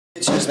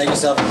Just make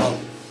yourself at home.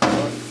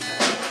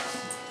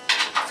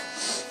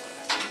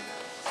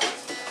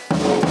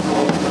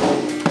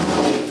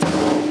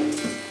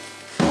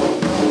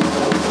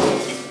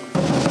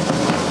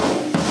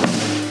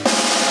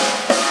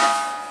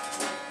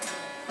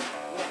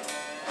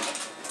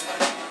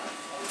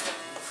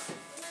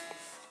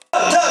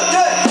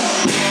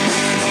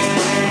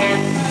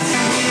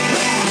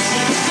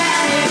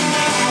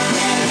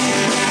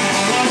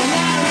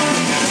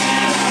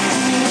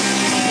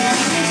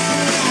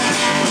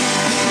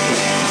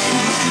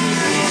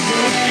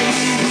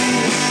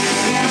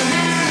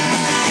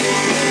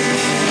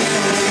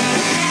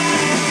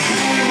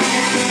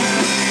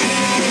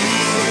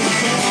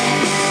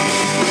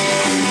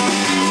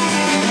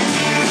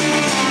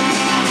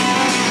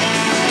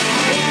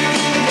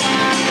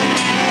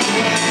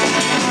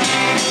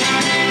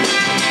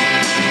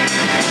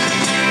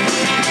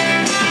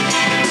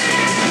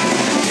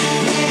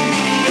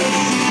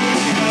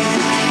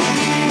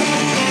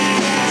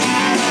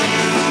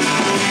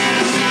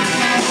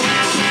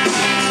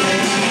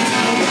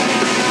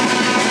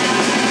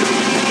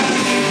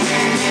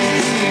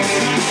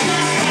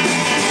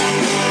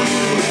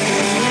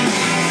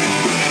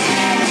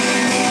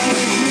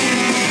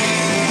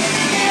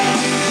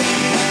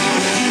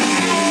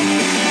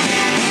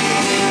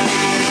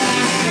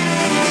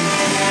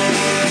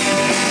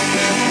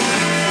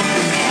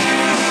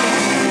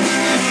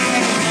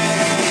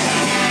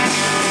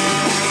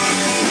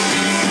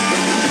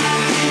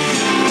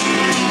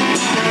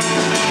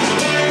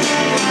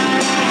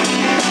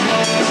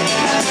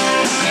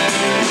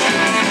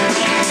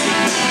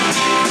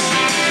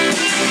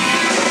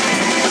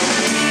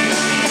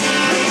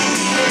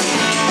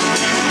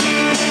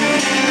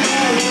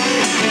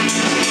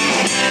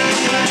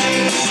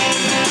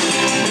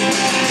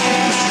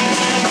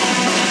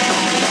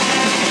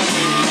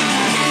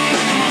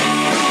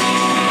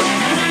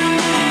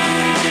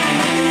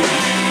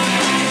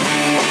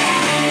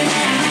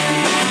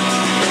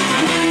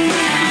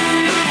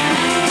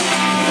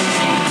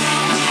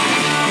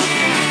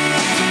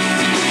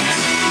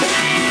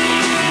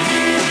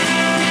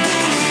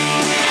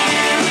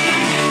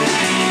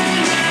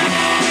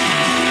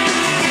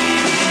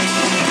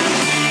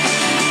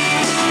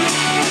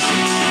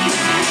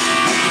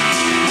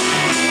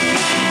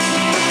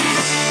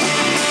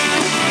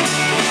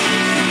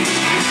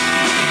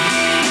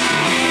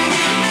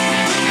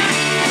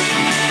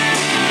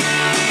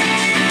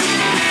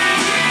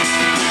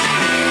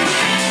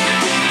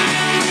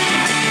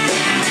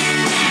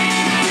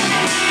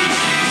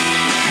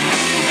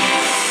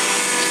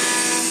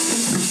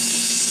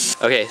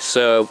 Okay,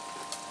 so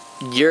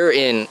you're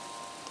in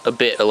a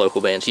bit of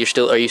local bands.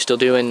 Are you still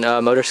doing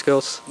motor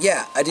skills?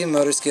 Yeah, I do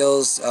motor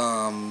skills.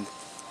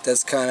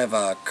 That's kind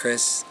of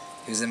Chris,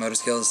 who's in motor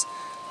skills.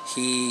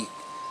 He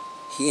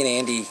and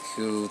Andy,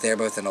 who they're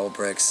both in Old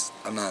Bricks.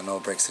 I'm not in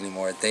Old Bricks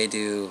anymore. They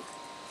do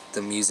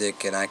the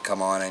music, and I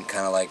come on and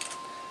kind of like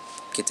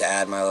get to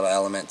add my little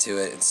element to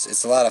it.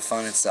 It's a lot of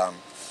fun. It's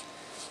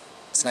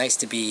nice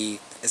to be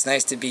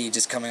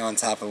just coming on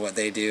top of what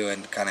they do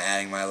and kind of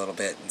adding my little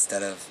bit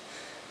instead of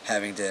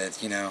having to,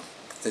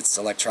 it's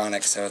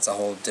electronic, so it's a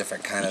whole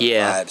different kind of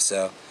vibe.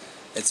 So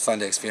it's fun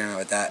to experiment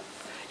with that.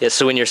 Yeah.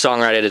 So when you're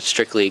songwriting, it's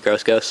strictly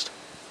Gross Ghost.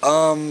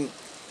 Yeah.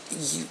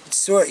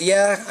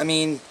 I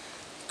mean,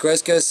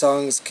 Gross Ghost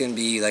songs can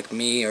be like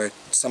me, or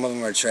some of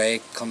them are Tre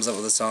comes up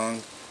with a song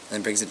and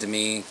then brings it to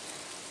me.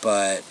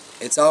 But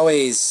it's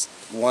always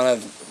one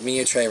of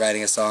me or Tre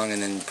writing a song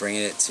and then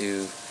bringing it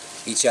to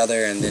each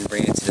other and then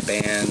bringing it to the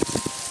band.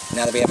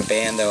 Now that we have a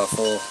band, though, a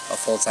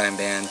full-time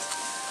band,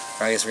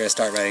 or I guess we're going to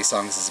start writing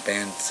songs as a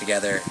band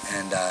together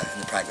and in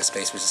the practice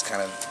space, which is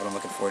kind of what I'm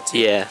looking forward to.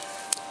 Yeah.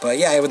 But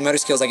yeah, with motor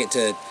skills, I get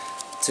to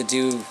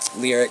do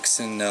lyrics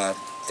and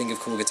think of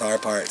cool guitar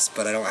parts,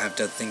 but I don't have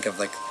to think of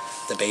like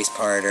the bass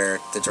part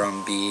or the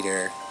drum beat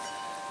or,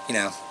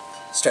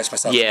 stretch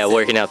myself. Yeah,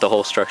 working out the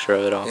whole structure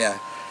of it all. Yeah,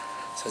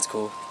 so it's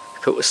cool.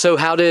 Cool. So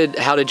how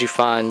did you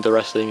find the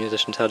rest of the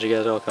musicians? How'd you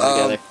guys all come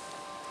together?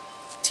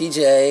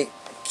 TJ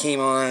came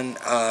on.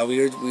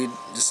 We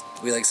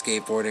like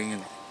skateboarding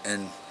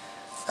and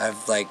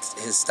I've liked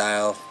his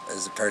style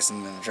as a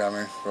person and a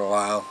drummer for a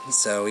while.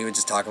 So we would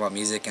just talk about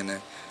music,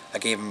 and I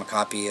gave him a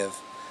copy of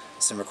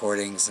some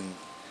recordings and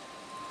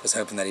was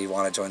hoping that he'd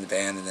want to join the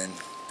band. And then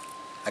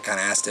I kind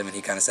of asked him, and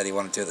he kind of said he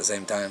wanted to at the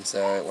same time.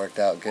 So it worked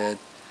out good.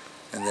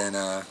 And then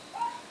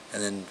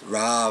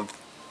Rob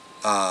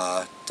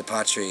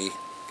DePatri,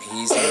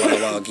 he's in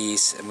Wild Wild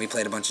Geese, and we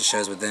played a bunch of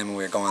shows with them, and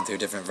we were going through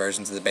different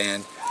versions of the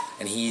band.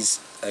 And he's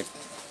a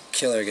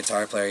killer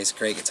guitar player. He's a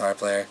great guitar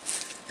player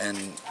and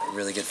a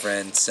really good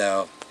friend.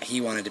 So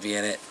he wanted to be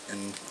in it,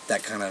 and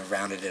that kind of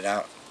rounded it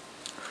out.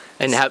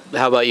 And how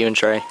about you and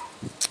Tre?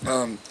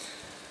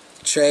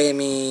 Tre and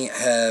me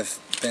have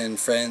been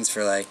friends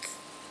for like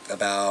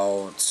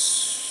about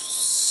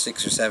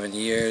 6 or 7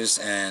 years,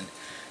 and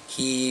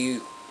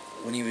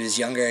when he was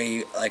younger,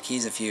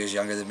 he's a few years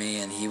younger than me,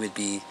 and he would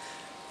be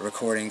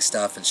recording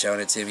stuff and showing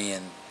it to me,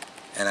 and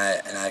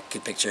I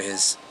could picture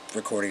his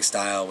recording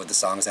style with the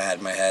songs I had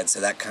in my head. So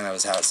that kind of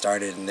was how it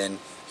started, and then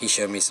he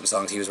showed me some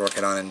songs he was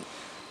working on, and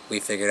we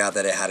figured out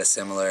that it had a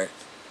similar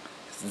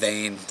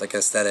vein, like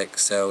aesthetic,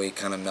 so we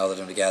kind of melded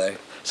them together.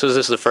 So is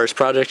this the first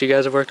project you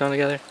guys have worked on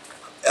together?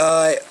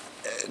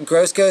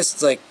 Gross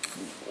Ghost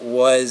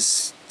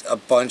was a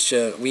bunch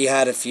of, we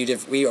had a few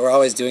different, we were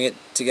always doing it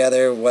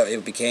together, what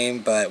it became,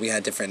 but we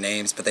had different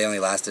names, but they only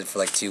lasted for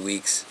like 2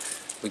 weeks.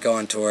 We go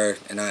on tour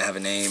and not have a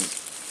name,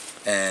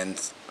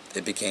 and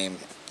it became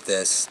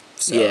this,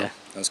 so yeah,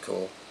 that was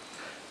cool.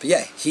 But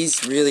yeah,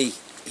 Tre's really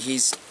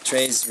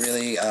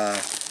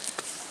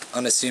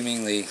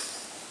unassumingly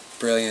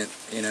brilliant,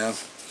 you know.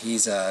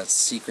 He's a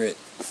secret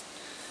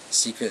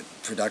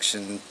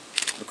production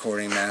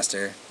recording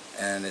master,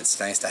 and it's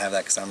nice to have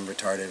that because I'm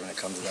retarded when it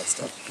comes to that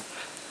stuff.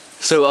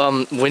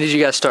 So when did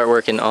you guys start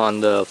working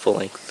on the full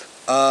length?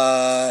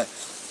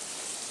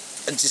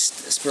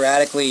 Just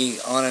sporadically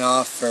on and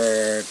off for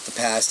the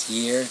past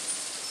year.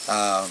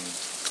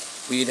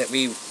 We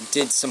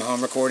did some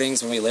home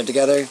recordings when we lived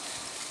together,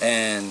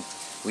 and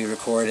we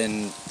record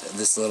in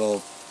this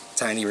little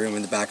tiny room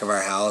in the back of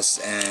our house,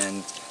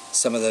 and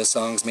some of those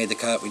songs made the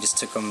cut. We just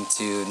took them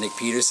to Nick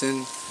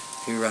Peterson,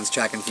 who runs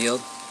track and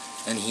field,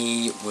 and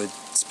he would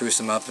spruce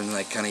them up and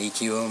like kind of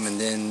EQ them, and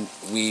then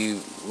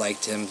we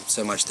liked him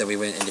so much that we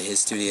went into his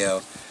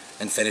studio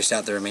and finished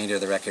out the remainder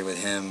of the record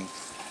with him,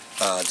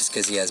 just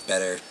because he has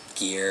better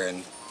gear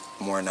and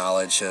more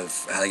knowledge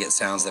of how to get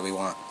sounds that we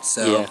want.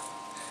 So yeah.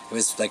 It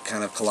was like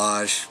kind of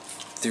collage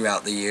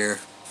throughout the year,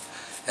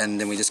 and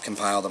then we just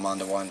compiled them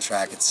onto one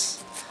track.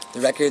 The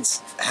record's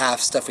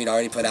half stuff we'd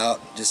already put out,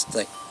 just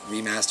like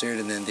remastered,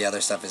 and then the other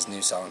stuff is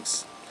new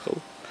songs.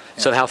 Cool.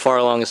 Yeah. So how far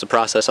along is the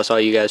process? I saw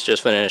you guys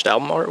just finished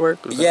album artwork.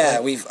 Yeah,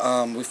 we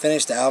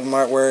finished the album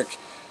artwork.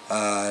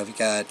 We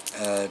got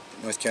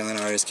North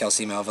Carolina artist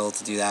Kelsey Melville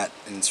to do that,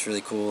 and it's really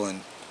cool.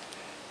 And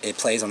it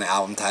plays on the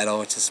album title,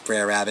 which is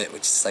Brer Rabbit,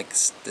 which is like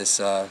this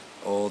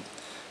old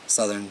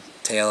Southern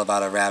tale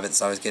about a rabbit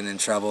that's always getting in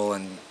trouble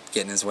and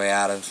getting his way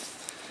out of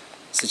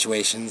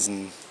situations,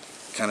 and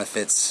kind of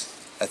fits,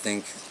 I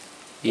think,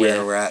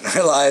 where we're at in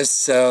our lives.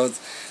 So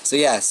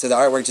the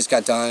artwork just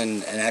got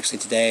done, and actually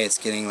today it's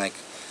getting like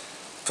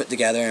put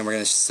together, and we're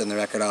gonna send the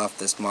record off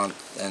this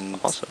month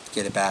and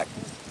get it back.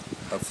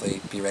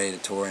 Hopefully be ready to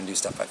tour and do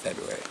stuff by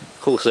February.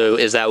 Cool. So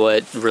is that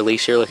what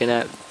release you're looking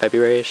at,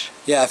 February-ish?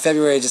 Yeah,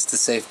 February is just a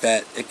safe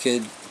bet. It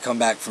could come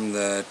back from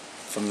the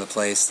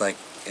place like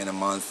in a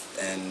month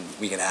and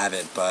we could have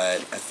it,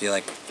 but I feel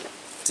like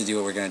to do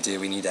what we're gonna do,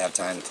 we need to have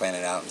time to plan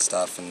it out and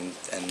stuff, and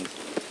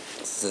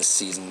it's this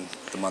season,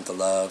 the month of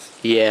love.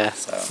 Yeah.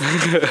 So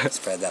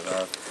spread that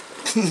love.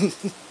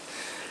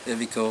 It'd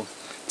be cool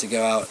to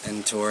go out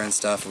and tour and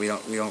stuff. We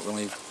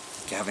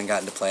haven't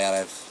gotten to play out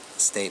of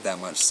state that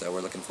much, so we're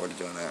looking forward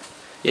to doing that.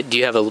 Yeah, do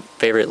you have a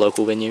favorite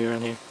local venue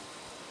around here?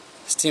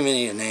 There's too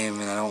many to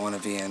name, and I don't want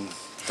to be in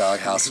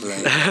doghouse with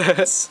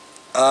anything.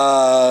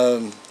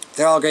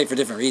 They're all great for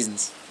different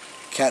reasons.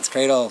 Cat's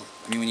Cradle,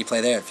 I mean, when you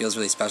play there, it feels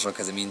really special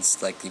because it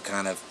means like you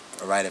kind of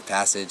a rite of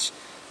passage.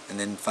 And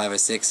then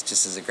 506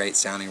 just is a great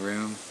sounding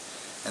room,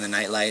 and the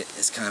Nightlight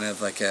is kind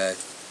of like an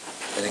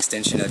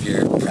extension of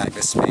your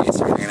practice space.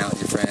 You're hanging out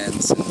with your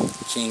friends, and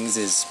Kings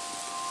is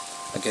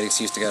a good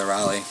excuse to go to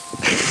Raleigh.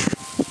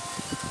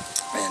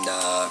 And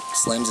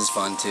Slim's is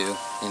fun too,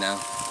 you know.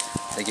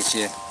 They get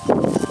you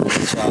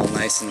all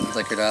nice and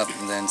liquored up,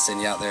 and then send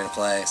you out there to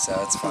play,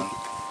 so it's fun.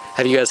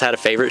 Have you guys had a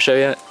favorite show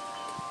yet?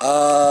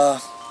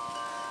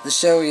 The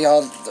show,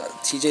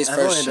 TJ's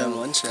first show. I've only done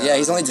one show. Yeah,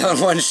 he's only done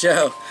one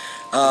show.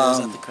 It was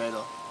at the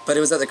Cradle. But it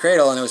was at the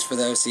Cradle, and it was for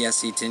the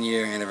OCSC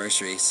 10-year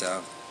anniversary,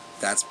 so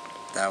that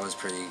was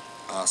pretty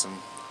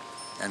awesome.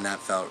 And that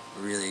felt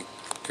really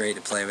great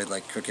to play with,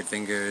 like Crooked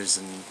Fingers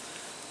and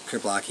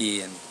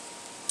Kerblocki, and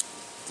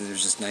it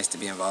was just nice to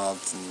be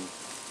involved. And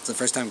it's the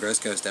first time Gross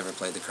Ghost ever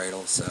played the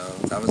Cradle, so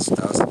that was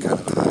kind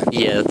of a high.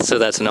 Yeah, so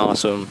that's an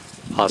awesome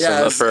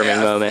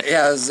affirming moment.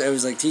 Yeah, it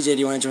was like, TJ, do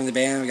you want to join the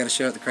band? We got a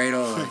show at the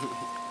Cradle. Like,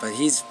 but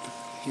he's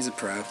a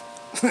pro.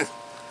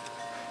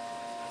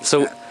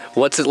 So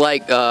what's it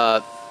like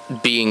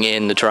being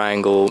in the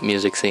Triangle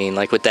music scene,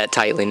 like with that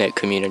tightly knit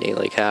community?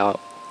 Like how?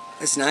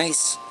 It's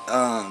nice.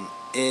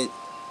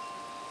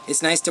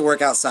 It's nice to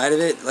work outside of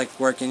it, like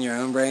work in your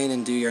own brain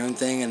and do your own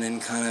thing, and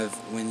then kind of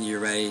when you're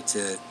ready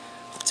to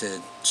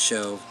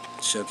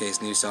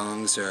showcase new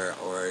songs or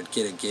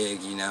get a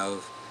gig, you know,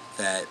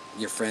 that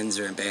your friends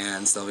are in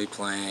bands, they'll be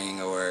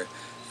playing, or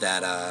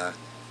that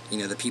you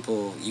know, the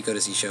people, you go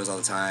to see shows all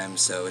the time,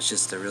 so it's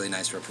just a really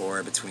nice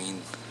rapport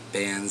between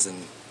bands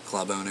and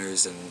club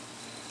owners, and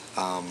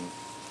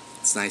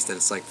it's nice that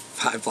it's like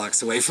 5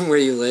 blocks away from where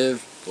you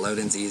live.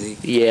 Loading's easy.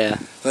 Yeah.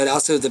 But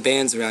also the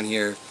bands around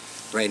here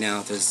right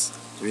now, there's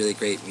really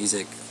great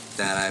music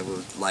that I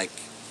would like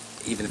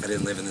even if I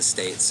didn't live in the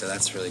States, so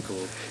that's really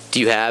cool. Do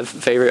you have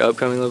favorite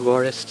upcoming local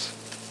artists?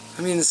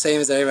 I mean, the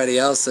same as everybody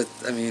else.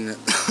 I mean,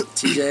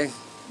 TJ,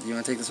 you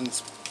want to take this one?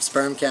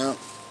 Sperm Count?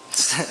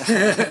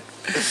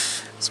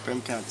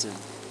 Sperm Count's a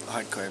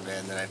hardcore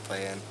band that I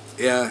play in.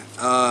 Yeah,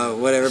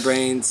 Whatever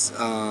Brains,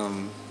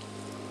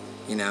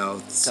 you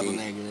know, Double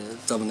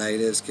Negative. Double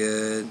Negative's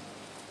good,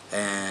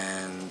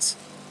 and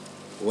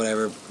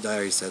whatever. I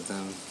already said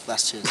them.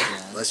 Last Cheers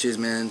Man. Last Year's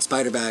Man.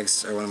 Spider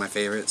Bags are one of my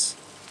favorites.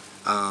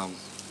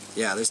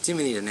 Yeah, there's too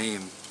many to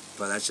name,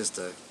 but that's just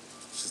a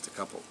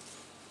couple.